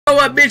know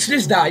what, bitch?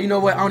 Just die. You know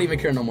what? I don't even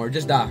care no more.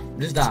 Just die.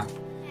 Just die.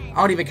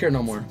 I don't even care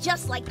no more.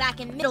 Just like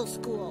back in middle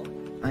school.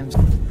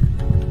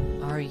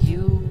 Are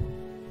you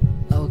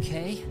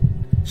okay?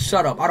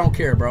 Shut up. I don't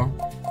care, bro.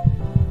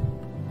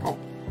 Oh,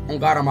 on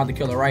God, I'm about to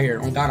kill her right here.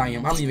 On God, I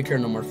am. I don't even care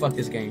no more. Fuck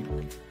this game.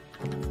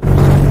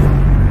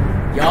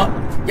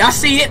 Yup. Y'all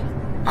see it?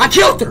 I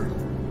killed her.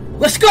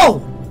 Let's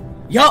go.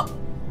 Yup.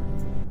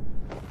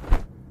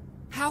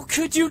 How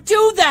could you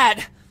do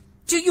that?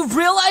 Do you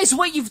realize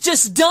what you've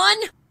just done?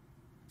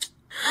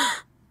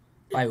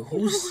 Like,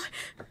 who's...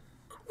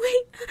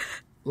 Wait.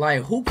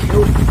 Like, who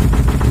killed...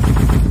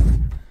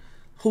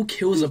 Who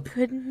kills a... You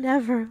could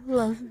never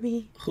love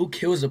me. Who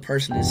kills a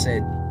person and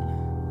said...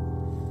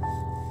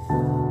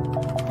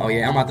 Oh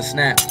yeah, I'm about to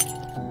snap.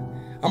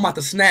 I'm about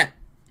to snap.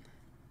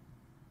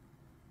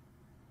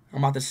 I'm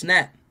about to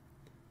snap.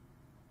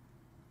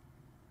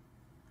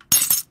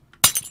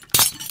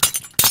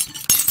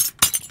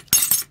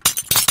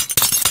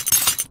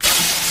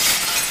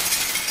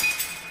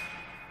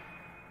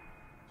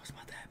 What's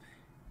about to happen?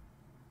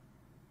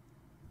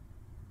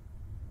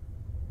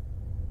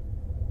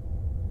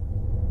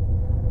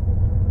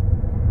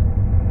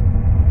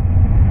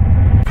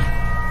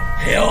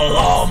 Hell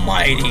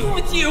Almighty.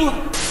 What's with you?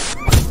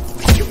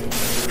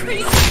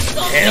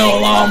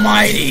 Hell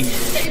Almighty.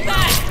 Stay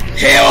back.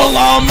 Hell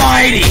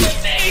Almighty.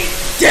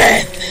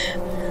 Death.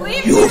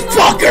 You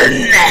fucker.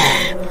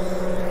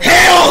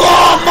 Hell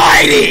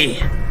Almighty.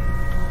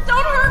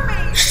 Don't hurt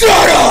me.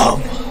 Shut up.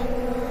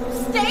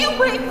 Stay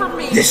away from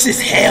me. This is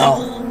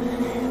hell.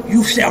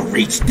 You shall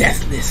reach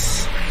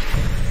deathness.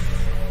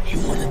 You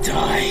wanna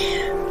die?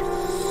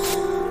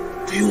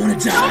 Do you wanna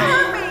die? Don't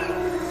hurt me.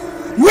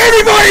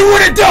 Everybody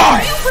wanna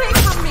die! Stay away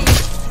from me.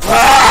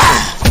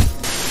 Ah!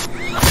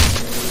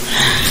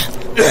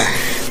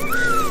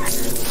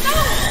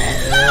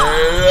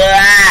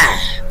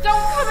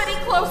 Don't come any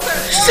closer.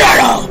 Shut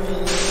up!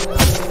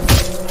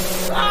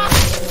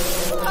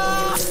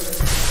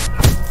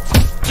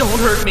 Don't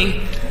hurt me.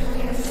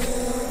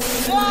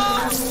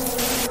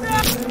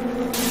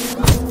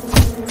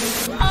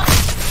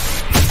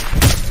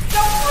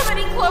 Don't come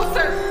any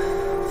closer.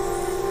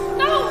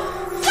 No.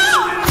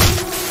 Stop.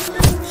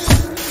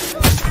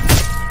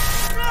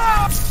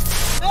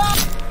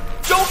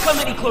 Don't come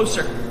any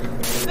closer.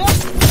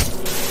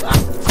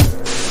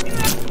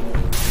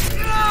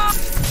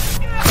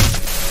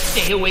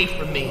 Stay away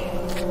from me.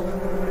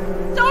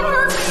 Don't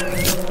hurt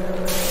me.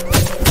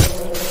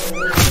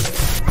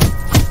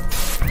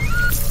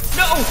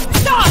 No!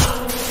 Stop!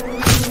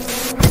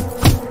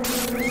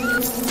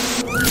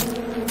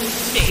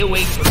 Stay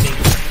away from me.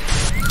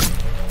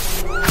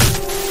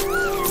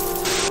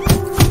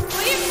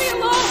 Leave me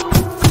alone.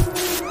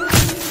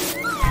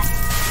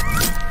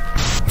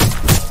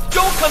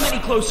 Don't come any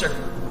closer.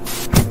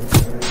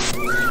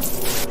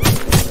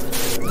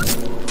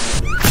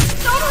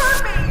 Don't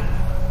hurt me.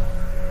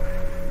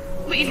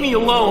 Leave me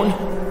alone.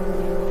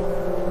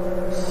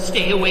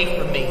 Stay away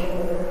from me.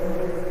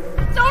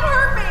 Don't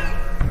hurt me.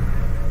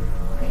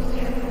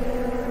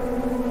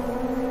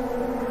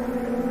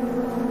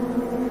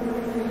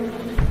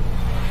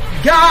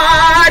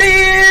 God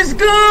is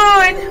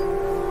good.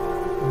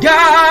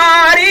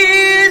 God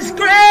is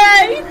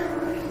great.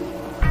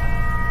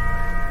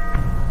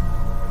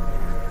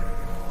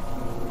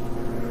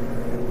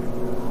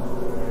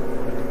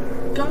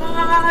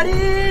 God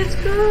is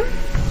good.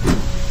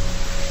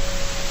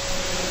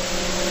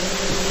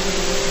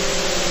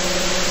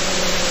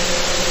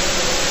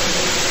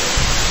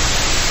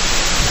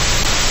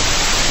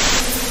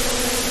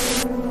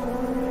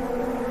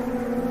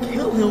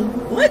 Kill him?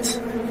 What?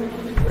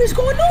 What is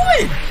going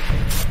on?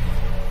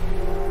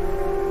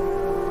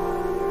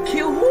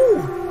 Kill who?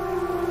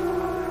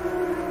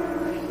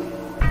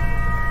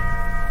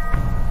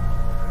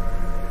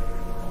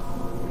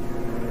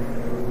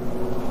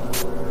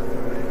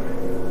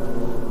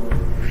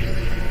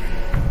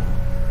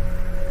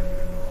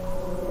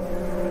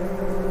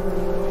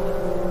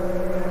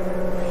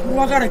 Who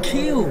I gotta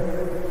kill?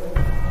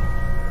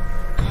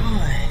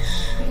 Gosh.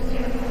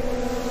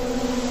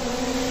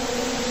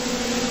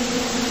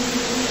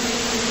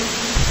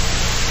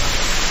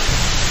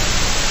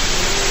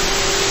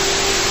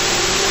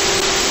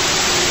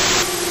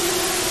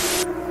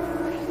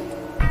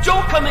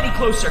 Don't come any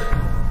closer.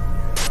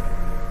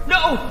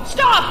 No!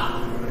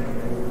 Stop!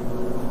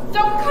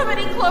 Don't come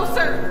any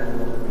closer.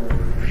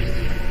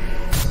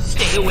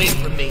 Stay away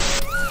from me.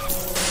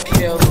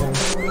 Kill him.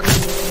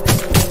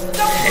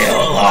 Don't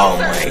Hell come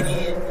Almighty.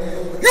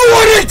 You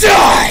wanna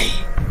die?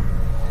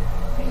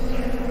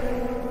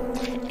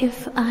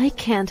 If I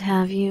can't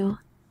have you,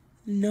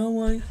 No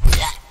one.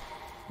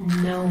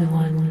 no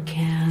one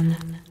can.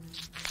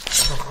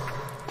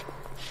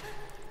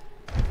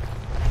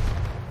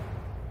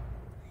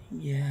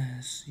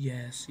 Yes,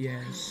 yes,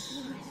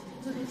 yes.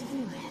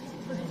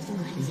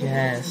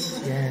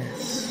 Yes,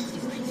 yes.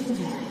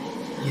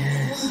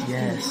 Yes,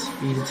 yes.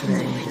 Feed it to the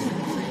angel.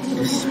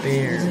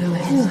 Despair.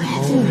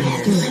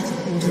 Loneliness.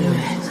 Do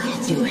it.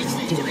 Do it.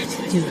 Do it.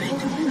 Do it.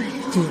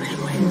 Do it.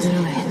 Do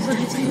it.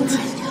 Do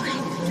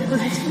it.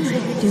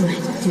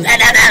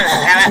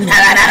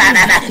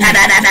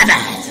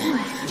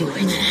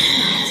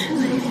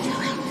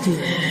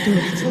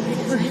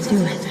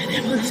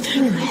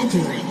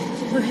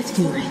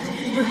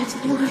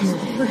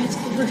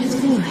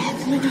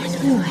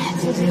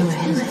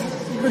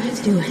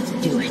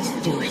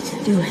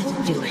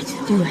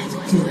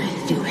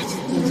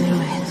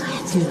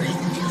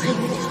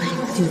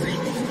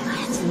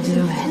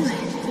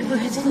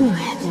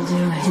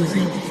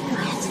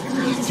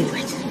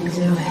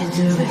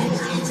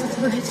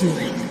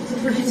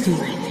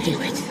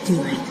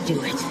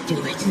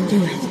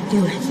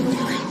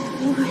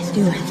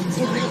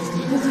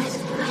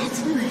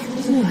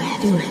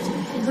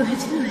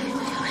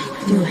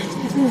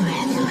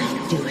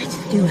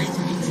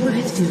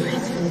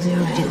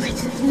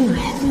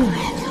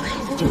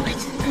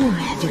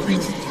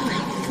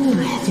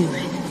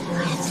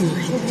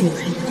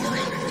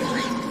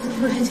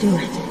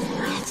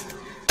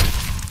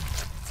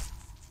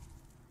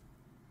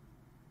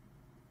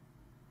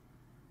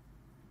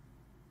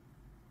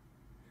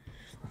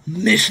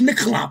 Mission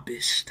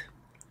accomplished.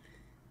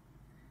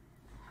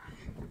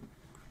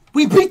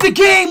 We beat the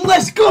game!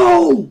 Let's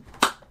go!